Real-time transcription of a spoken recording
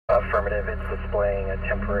Affirmative, it's displaying a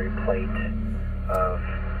temporary plate of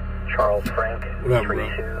Charles Frank,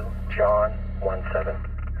 32, John, 17.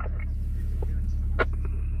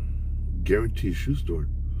 Guarantee shoe store.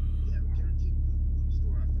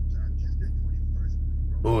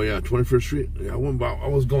 Oh yeah, 21st Street. Yeah, I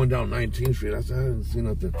was going down 19th Street. I didn't see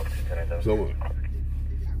nothing. So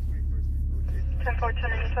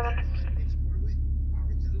 10-4-10-97.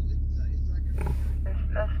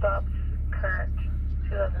 Stop. Current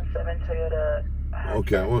 2007 Toyota.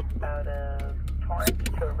 Okay, what? Out of Torrance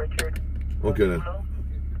to Richard. Okay then.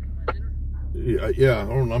 Yeah.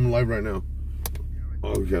 Hold on, I'm live right now.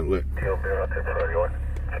 Oh, we can't let.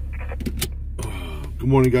 Good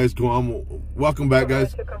morning, guys. Welcome back,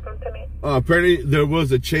 guys. Apparently there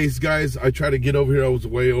was a chase, guys. I tried to get over here. I was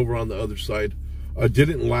way over on the other side.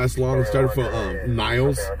 Didn't last long. It started from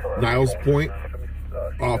Niles Point,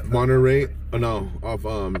 off Monterey. Off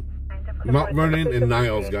Mount Vernon and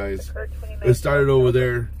Niles, guys. It started over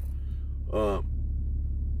there.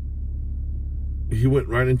 He went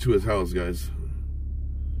right into his house, guys.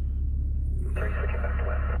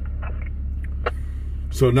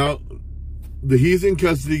 So now he's in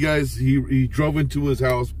custody, guys. He drove into his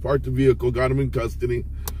house, parked the vehicle, got him in custody.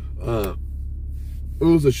 It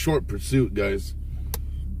was a short pursuit, guys.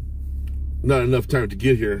 Not enough time to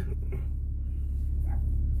get here.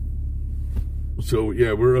 So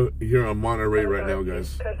yeah, we're here on Monterey right now,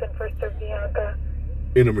 guys.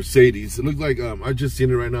 In a Mercedes. It looks like I just seen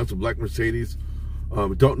it right now. It's a black Mercedes.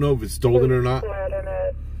 Don't know if it's stolen or not.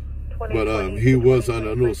 But he was on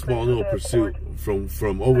a small little pursuit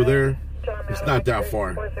from over there. It's not that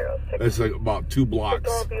far. It's like about 2 blocks.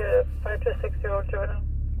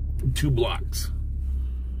 2 blocks.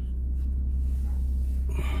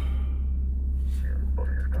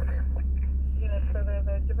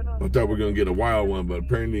 I thought we were gonna get a wild one, but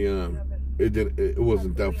apparently it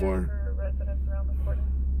wasn't that far.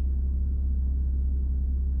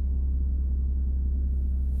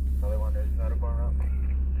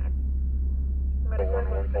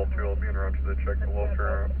 Will be en route to the check below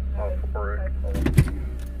for off 4A.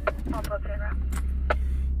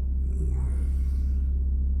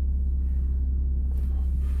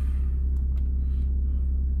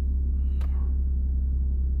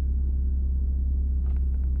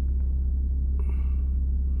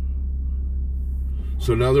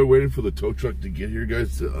 So now they're waiting for the tow truck to get here,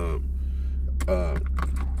 guys. I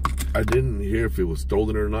didn't hear if it was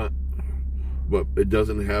stolen or not, but it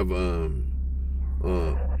doesn't have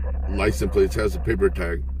license plates. It has a paper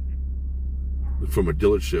tag from a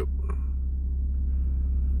dealership.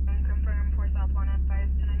 Confirm 4 South 195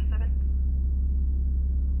 to 97.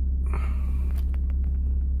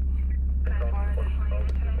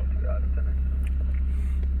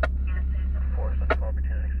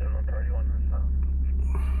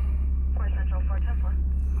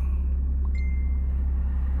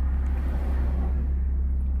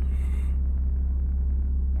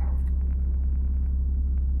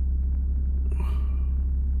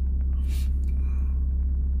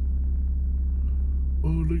 Oh,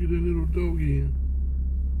 look at that little doggy.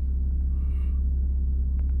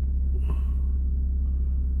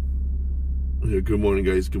 Yeah, good morning,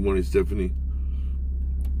 guys. Good morning, Stephanie.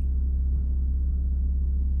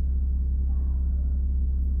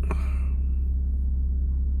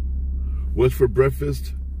 What's for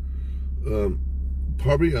breakfast?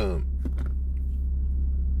 Probably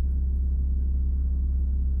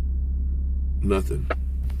nothing.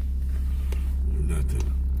 Nothing.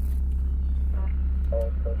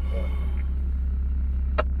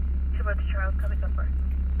 Charles, copy so far.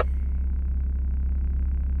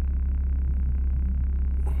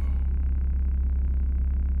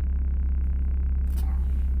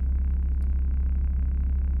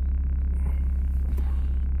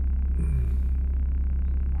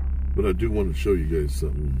 But I do want to show you guys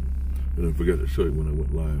something, and I forgot to show you when I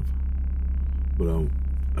went live. But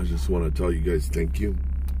I just want to tell you guys thank you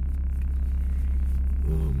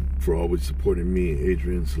for always supporting me,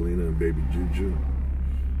 Adrian, Selena, and baby Juju.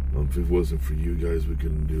 If it wasn't for you guys, we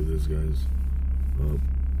couldn't do this, guys.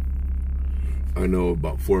 I know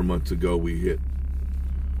about 4 months ago we hit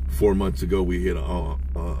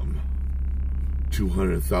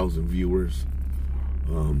 200,000 viewers.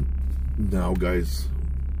 Now, guys,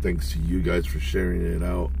 thanks to you guys for sharing it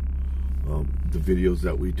out, the videos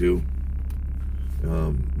that we do.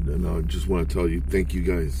 And I just want to tell you, thank you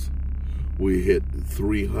guys. We hit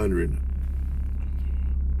 300.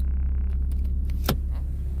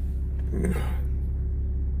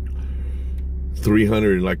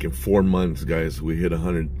 300 like in 4 months, guys. We hit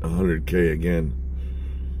 100K again.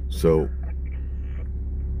 So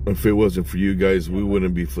if it wasn't for you guys, we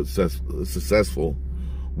wouldn't be successful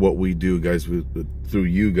what we do, guys, through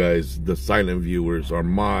you guys, the silent viewers, our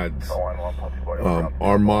mods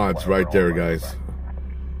right there, guys,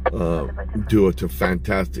 do a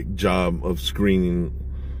fantastic job of screening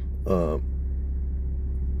the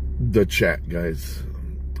chat, guys,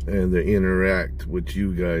 and they interact with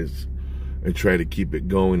you guys and try to keep it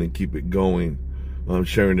going and keep it going. I'm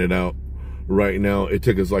sharing it out right now. It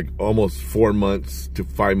took us like almost 4 months to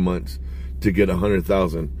 5 months to get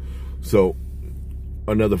 100,000. So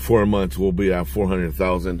another 4 months we'll be at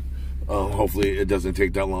 400,000. Hopefully it doesn't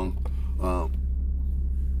take that long.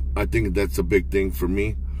 I think that's a big thing for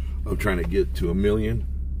me. I'm trying to get to 1 million.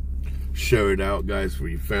 Share it out, guys, for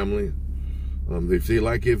your family. If they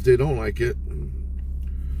like it, if they don't like it,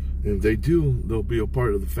 if they do, they'll be a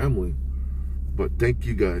part of the family. But thank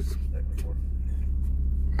you, guys.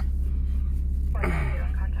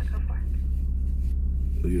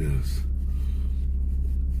 Yes.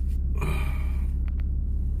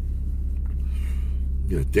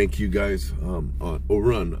 Yeah, thank you, guys.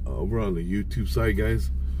 Over on the YouTube side,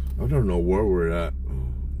 guys, I don't know where we're at,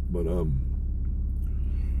 but I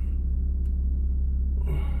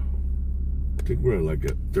think we're at like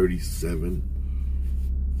at 37.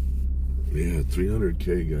 Yeah,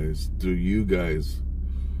 300K, guys. Through you guys.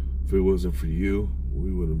 If it wasn't for you, we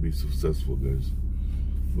wouldn't be successful, guys.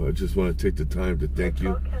 But I just want to take the time to thank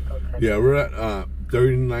you. Yeah, we're at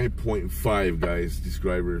 39.5, guys,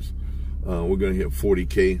 subscribers. We're going to hit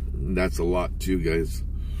 40K. And that's a lot too, guys.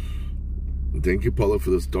 Thank you, Paula,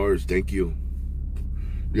 for the stars. Thank you.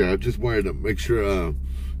 Yeah, I just wanted to make sure,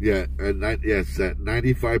 yeah, yes, at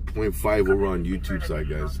 95.5 over on YouTube side,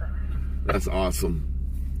 guys. That's awesome.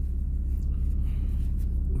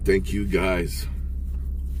 Thank you, guys.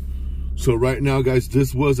 So right now, guys,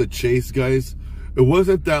 this was a chase, guys. It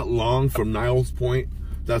wasn't that long from Niles Point.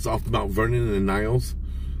 That's off Mount Vernon and Niles.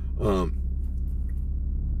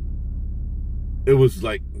 It was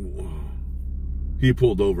like he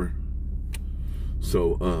pulled over.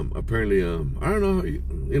 So apparently, I don't know.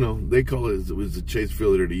 You know, they call it was a chase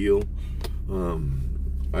failure to yield.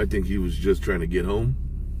 I think he was just trying to get home.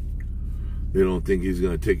 They don't think he's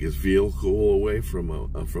going to take his vehicle away from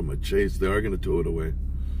a chase. They are going to tow it away.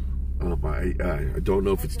 I don't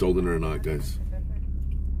know if it's stolen or not, guys.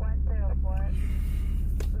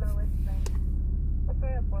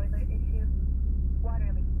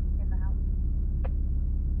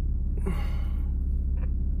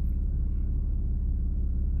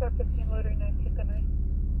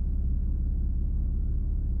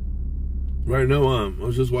 Right now, I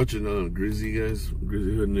was just watching Grizzly, guys,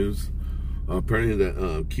 Grizzly Hood News. Apparently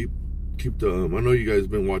that keep the I know you guys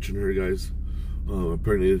been watching her, guys.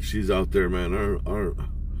 Apparently she's out there, man.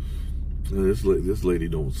 This lady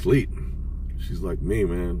don't sleep. She's like me,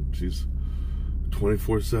 man. She's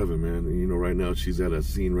 24/7, man. And, you know, right now she's at a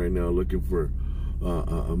scene right now looking for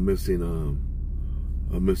a missing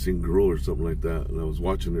girl or something like that. And I was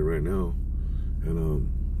watching it right now, and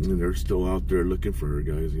they're still out there looking for her,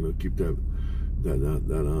 guys. You know, keep that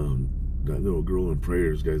little girl in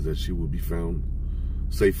prayers, guys, that she will be found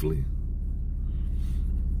safely.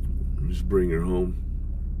 Just bring her home.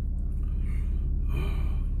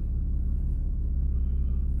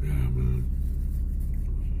 Yeah, man.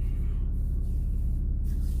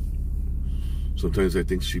 Sometimes I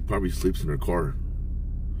think she probably sleeps in her car.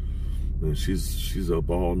 And she's up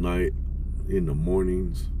all night, in the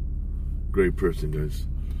mornings. Great person, guys.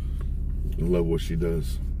 I love what she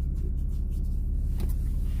does.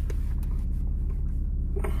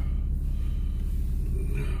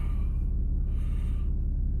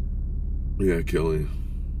 Yeah, Kelly.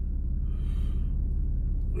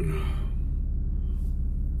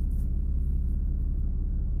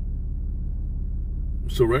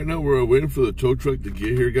 So right now we're waiting for the tow truck to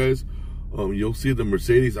get here, guys. You'll see the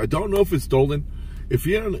Mercedes. I don't know if it's stolen. If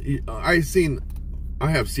you haven't, I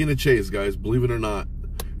have seen a chase, guys. Believe it or not,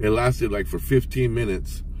 it lasted like for 15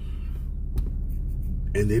 minutes,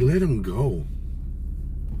 and they let him go.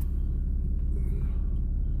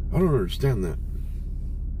 I don't understand that.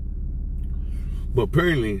 But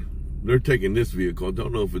apparently, they're taking this vehicle. I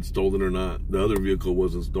don't know if it's stolen or not. The other vehicle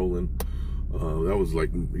wasn't stolen. That was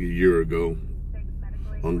like a year ago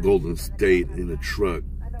on Golden State in a truck.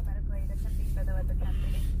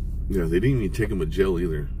 Yeah, they didn't even take him to jail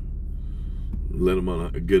either. Let him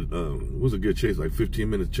on a good, it was a good chase, like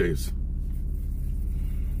 15-minute chase.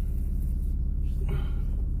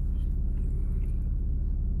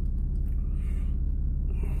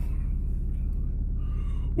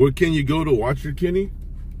 Where can you go to watch her, Kenny?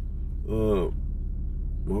 I'll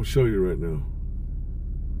show you right now.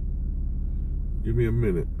 Give me a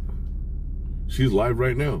minute. She's live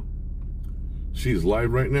right now. She's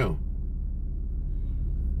live right now.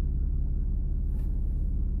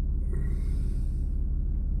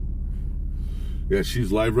 Yeah,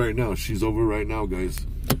 she's live right now. She's over right now, guys.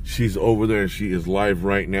 She's over there. She is live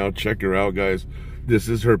right now. Check her out, guys. This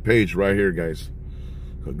is her page right here, guys.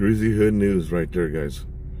 Greasy Hood News right there, guys.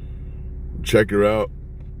 Check her out.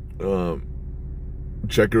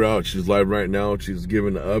 Check her out. She's live right now. She's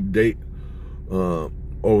giving an update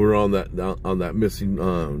over on that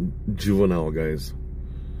missing juvenile, guys.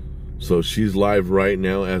 So she's live right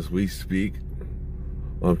now as we speak.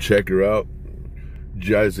 Check her out,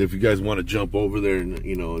 guys. If you guys want to jump over there, and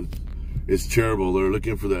you know, it's terrible. They're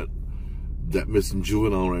looking for that missing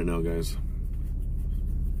juvenile right now, guys.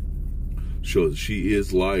 So she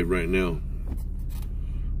is live right now.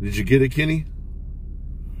 Did you get it, Kenny?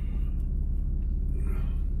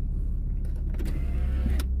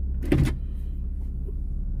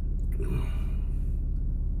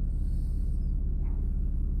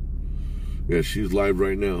 Yeah, she's live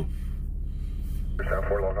right now. Sound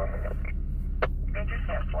 4, log on. Ranger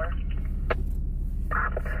Sound 4.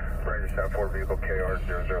 Ranger Sound 4, vehicle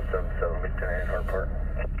KR0077, Lieutenant Hard Park.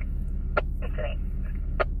 Lieutenant.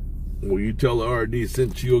 Well, you tell the RD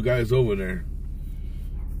sent you guys over there.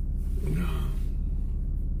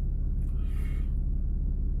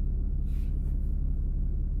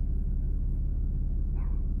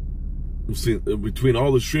 See, between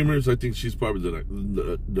all the streamers, I think she's probably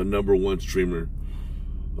the #1 streamer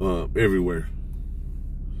everywhere.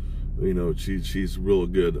 You know, she's real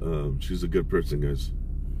good. She's a good person, guys.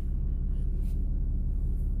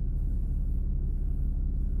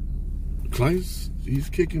 Clyde's, he's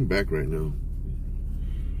kicking back right now.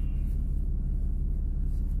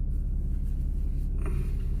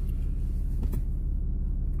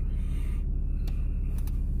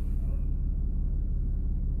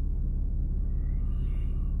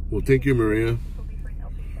 Well, thank you, Maria.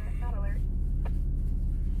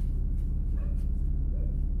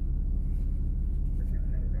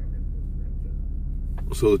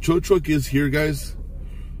 So the tow truck is here, guys.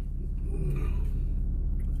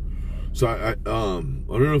 So I don't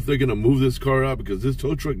know if they're gonna move this car out because this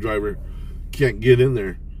tow truck driver can't get in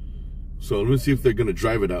there. So let me see if they're gonna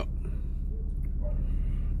drive it out.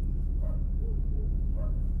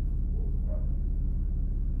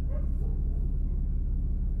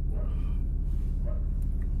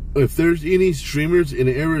 If there's any streamers in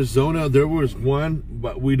Arizona, there was one,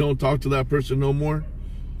 but we don't talk to that person no more.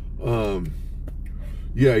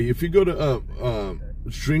 Yeah, if you go to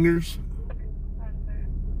Stringers,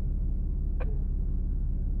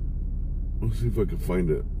 let's see if I can find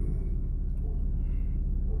it.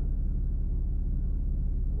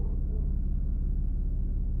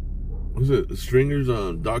 What is it?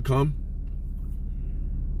 Stringers.com?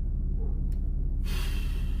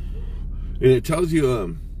 And it tells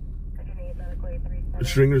you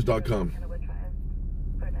Stringers.com.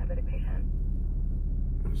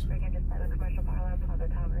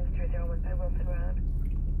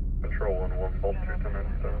 Control 1-1, Falls Street,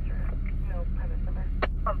 1097. No premise number.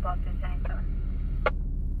 On Boston 1097.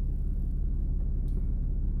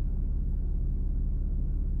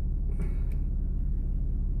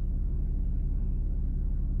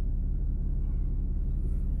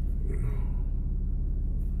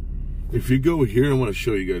 If you go here, I want to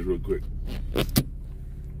show you guys real quick.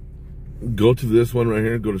 Go to this one right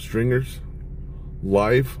here. Go to Stringers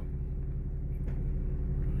Live.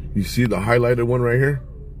 You see the highlighted one right here?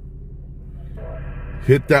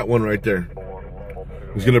 Hit that one right there.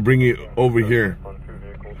 It's going to bring you over here.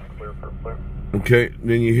 Okay,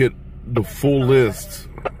 then you hit the full list.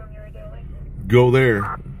 Go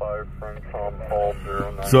there.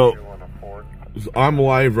 So, I'm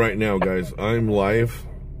live right now, guys. I'm live.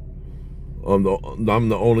 I'm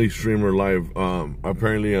the only streamer live.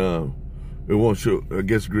 Apparently, it won't show. I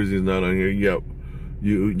guess Grizzly's not on here. Yep.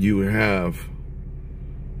 You have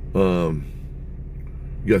you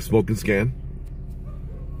got Smoke and Scan,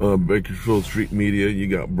 Bakersfield Street Media. You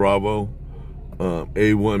got Bravo,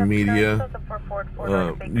 A1 Media.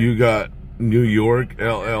 You got New York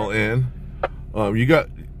LLN.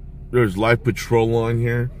 There's Live Patrol on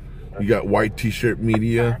here. You got White T-Shirt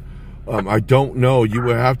Media. I don't know. You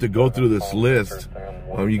would have to go through this list.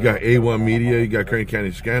 You got A1 Media. You got Crane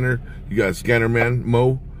County Scanner. You got Scannerman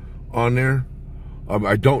Mo on there.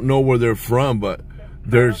 I don't know where they're from, but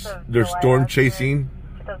there's Storm Chasing.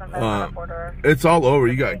 It's all over.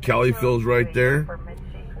 You got Cali Fills right there.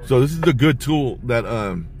 So this is a good tool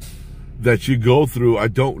that you go through. I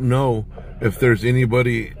don't know if there's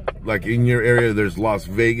anybody like in your area. There's Las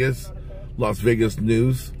Vegas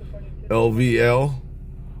News. LVL.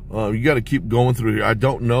 You got to keep going through here. I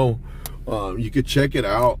don't know. You could check it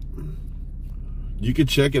out. You could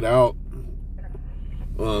check it out.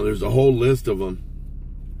 There's a whole list of them.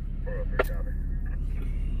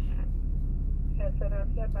 Yeah,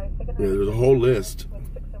 there's a whole list.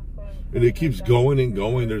 And it keeps going and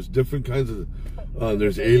going. There's different kinds of...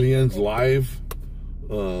 there's Aliens Live.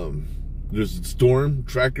 There's Storm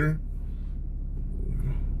Tracker.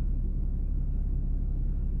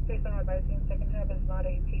 Based on advising, second half is not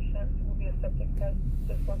a patient. Will be a septic test.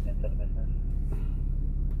 Just walked into the business.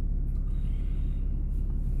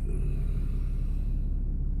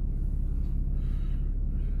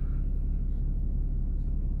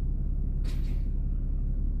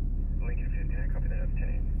 Lincoln 15, copy that,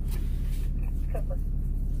 10. Cover.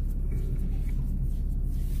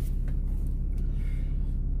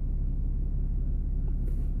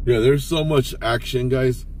 Yeah, there's so much action,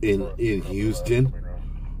 guys, in Houston.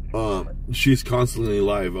 She's constantly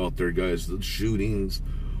live out there, guys. The shootings,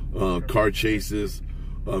 car chases.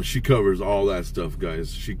 She covers all that stuff,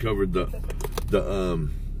 guys. She covered the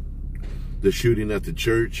shooting at the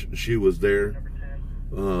church. She was there.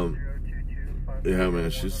 Yeah, man,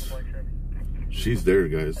 she's there,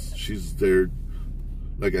 guys. She's there.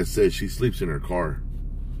 Like I said, she sleeps in her car.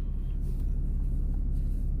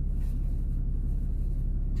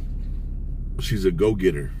 She's a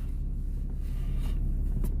go-getter.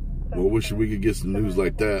 Well, wish we could get some news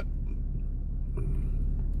like that.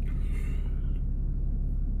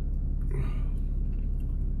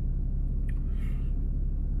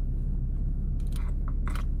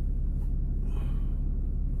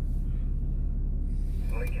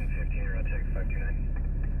 Lincoln 15, route text 529.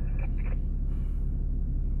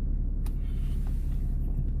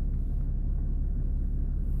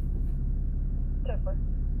 Cover.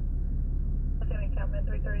 Lieutenant Cameron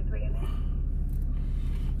 333 in it.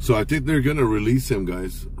 So I think they're gonna release him,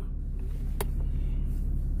 guys.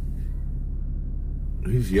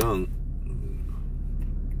 He's young.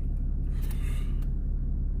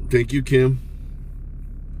 Thank you, Kim.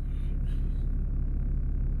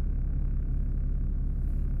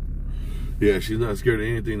 Yeah, she's not scared of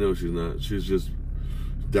anything. No, she's not. She's just,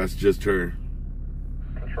 that's just her.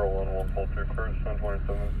 Control 142, cruise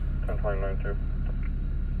 1027, 1029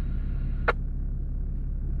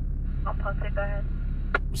 I'll pause it, go ahead.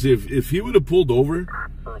 See, if he would have pulled over.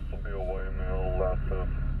 First will be a white male, last of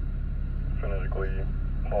phonetically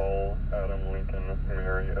Paul, Adam, Lincoln,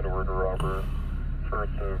 Mary, Edward, Robert.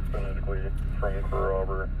 First of phonetically Frank,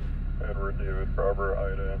 Robert, Edward, David, Robert,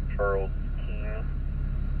 Ida, Charles, Keene.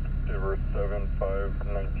 Diver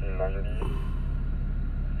 7/5/1990.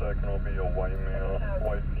 Second will be a white male,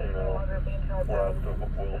 white female, last of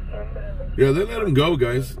Wilson. Yeah, they let him go,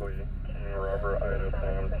 guys. Keene, Robert, Ida,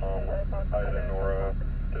 Sam, Tom, Ida, Nora.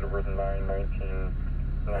 Date of birth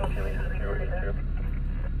 9/19/1982.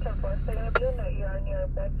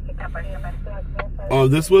 Oh,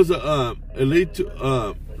 this was a elite.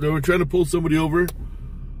 They were trying to pull somebody over.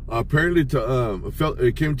 Apparently,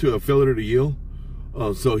 it came to a failure to yield.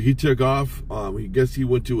 So he took off. He guess he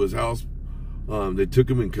went to his house. They took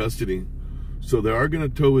him in custody. So they are going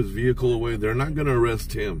to tow his vehicle away. They're not going to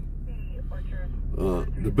arrest him.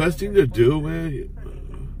 The best thing to do, man,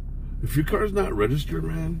 if your car's not registered,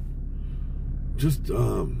 man, just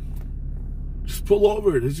pull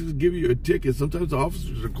over. They just give you a ticket. Sometimes the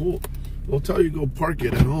officers are cool. They'll tell you go park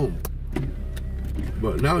it at home.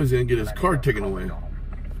 But now he's going to get his car taken away.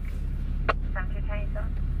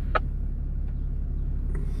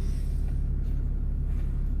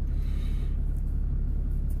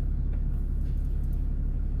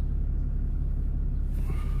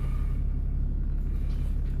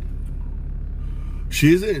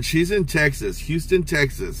 She's in Texas, Houston,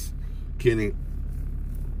 Texas. Kenny.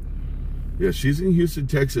 Yeah, she's in Houston,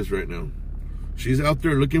 Texas right now. She's out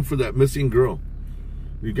there looking for that missing girl.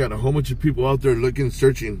 You got a whole bunch of people out there looking,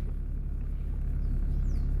 searching.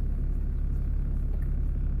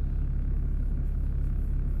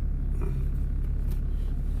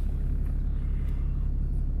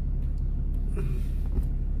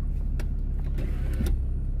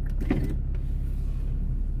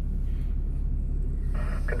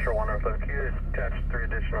 Control 105Q, attached 3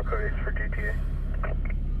 additional codes for GTA.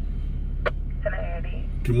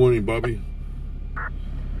 Good morning, Bobby.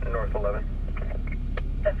 North 11.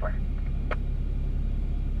 That's where.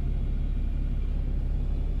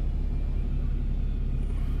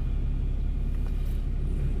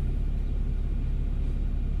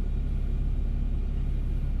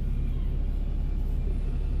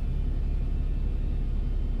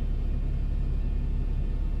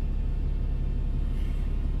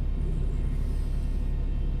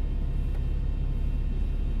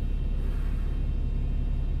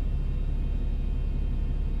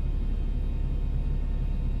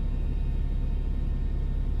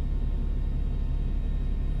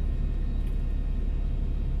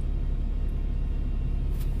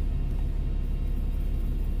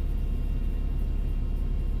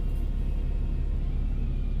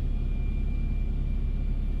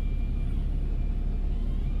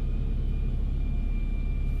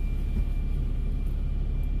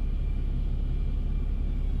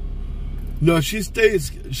 No, she stays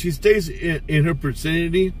in her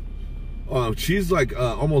vicinity. She's like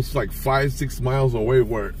almost like 5-6 miles away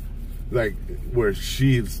where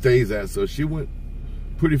she stays at. So she went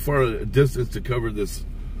pretty far a distance to cover this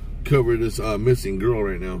missing girl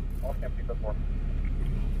right now.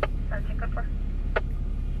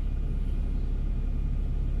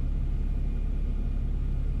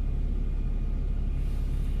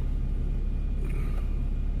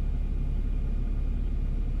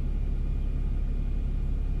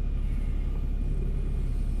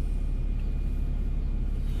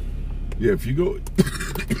 Yeah, if you go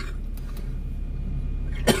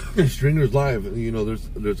Stringer's Live, you know,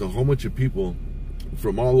 there's a whole bunch of people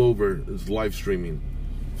from all over is live streaming.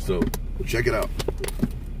 So check it out.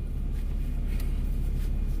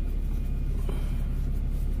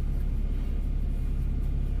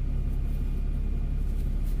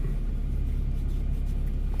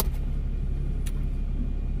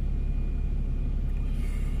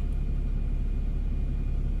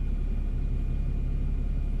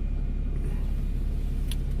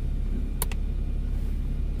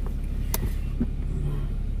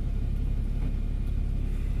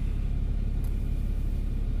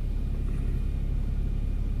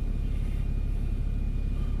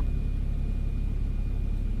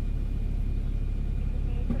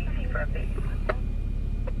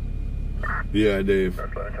 Yeah, Dave.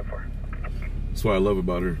 That's what I love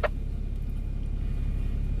about her.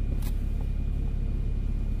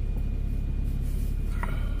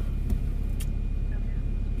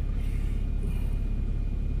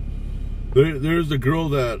 There's the girl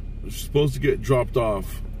that is supposed to get dropped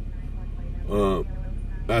off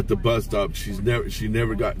at the bus stop. She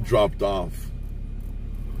never got dropped off.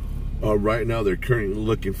 Right now they're currently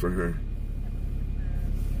looking for her.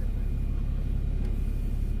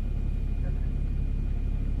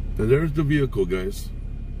 And there's the vehicle, guys.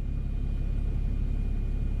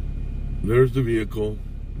 There's the vehicle.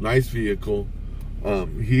 Nice vehicle.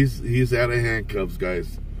 He's out of handcuffs,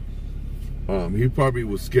 guys. He probably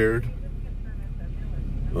was scared.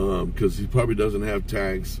 Because he probably doesn't have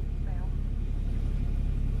tags.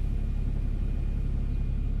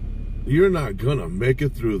 You're not gonna make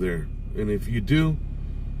it through there. And if you do,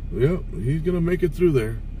 yep, he's gonna make it through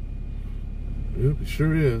there. Yep, it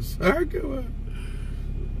sure is. Ah, come on.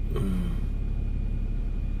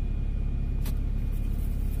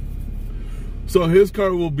 So his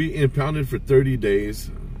car will be impounded for 30 days.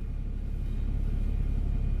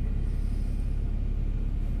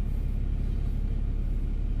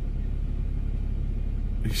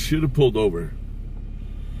 He should have pulled over.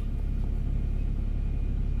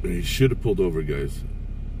 He should have pulled over, guys.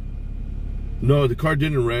 No, the car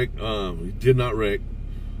didn't wreck. He did not wreck.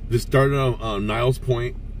 This started on Niles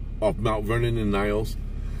Point off Mount Vernon and Niles.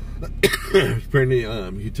 Apparently,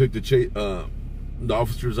 he took the chase. The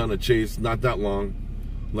officers on a chase, not that long,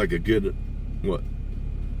 like a good, what,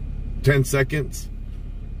 10 seconds.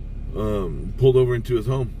 Pulled over into his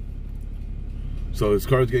home. So his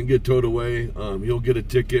car's gonna get towed away. He'll get a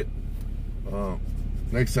ticket.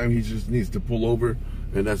 Next time he just needs to pull over,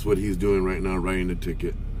 and that's what he's doing right now, writing the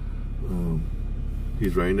ticket.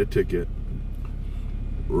 He's writing the ticket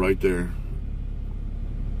right there.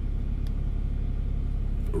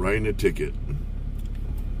 Writing a ticket.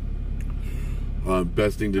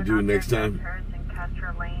 Best thing to do next time,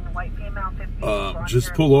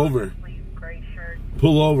 just pull over.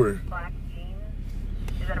 Pull over. Black jeans.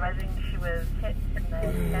 Is advising she was hit in the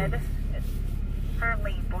head. It's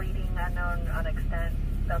currently bleeding, unknown on extent.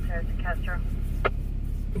 Bell Terrace and Castro.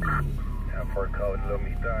 Ford code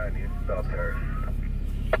Lomita and it's Bell Terrace.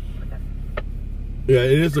 Yeah,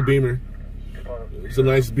 it is a Beamer. It's a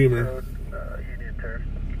nice Beamer.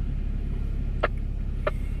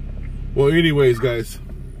 Well, anyways, guys,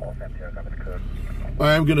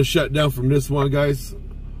 I am going to shut down from this one, guys.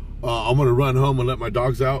 I'm going to run home and let my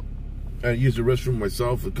dogs out and use the restroom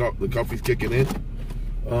myself. The coffee's kicking in.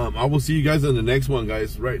 I will see you guys in the next one,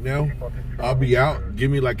 guys. Right now, I'll be out.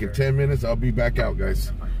 Give me like in 10 minutes. I'll be back out,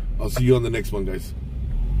 guys. I'll see you on the next one, guys.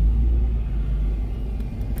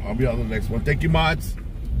 I'll be on the next one. Thank you, mods.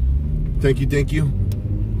 Thank you.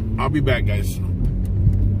 I'll be back, guys.